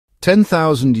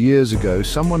10,000 years ago,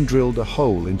 someone drilled a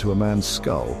hole into a man's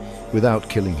skull without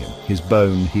killing him. His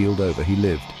bone healed over, he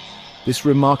lived. This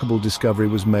remarkable discovery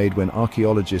was made when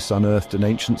archaeologists unearthed an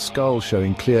ancient skull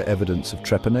showing clear evidence of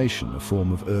trepanation, a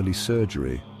form of early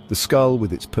surgery. The skull,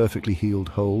 with its perfectly healed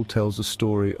hole, tells a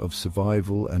story of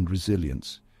survival and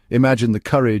resilience. Imagine the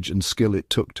courage and skill it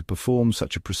took to perform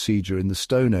such a procedure in the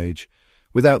Stone Age.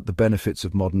 Without the benefits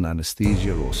of modern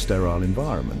anesthesia or sterile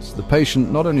environments, the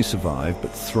patient not only survived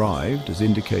but thrived, as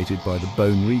indicated by the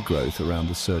bone regrowth around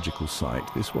the surgical site.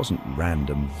 This wasn't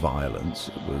random violence,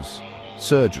 it was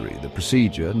surgery. The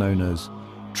procedure, known as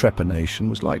trepanation,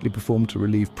 was likely performed to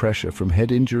relieve pressure from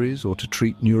head injuries or to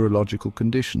treat neurological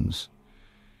conditions.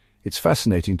 It's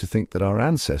fascinating to think that our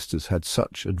ancestors had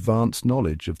such advanced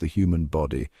knowledge of the human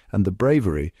body and the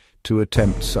bravery to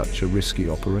attempt such a risky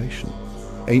operation.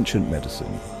 Ancient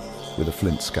medicine with a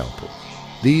flint scalpel.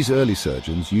 These early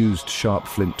surgeons used sharp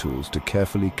flint tools to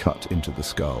carefully cut into the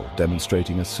skull,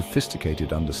 demonstrating a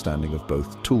sophisticated understanding of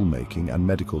both tool-making and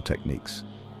medical techniques.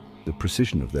 The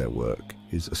precision of their work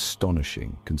is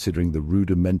astonishing, considering the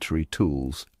rudimentary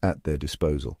tools at their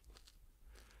disposal.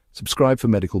 Subscribe for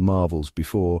medical marvels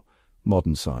before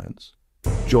modern science.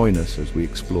 Join us as we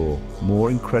explore more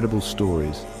incredible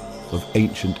stories of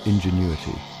ancient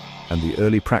ingenuity and the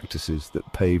early practices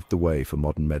that paved the way for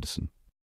modern medicine.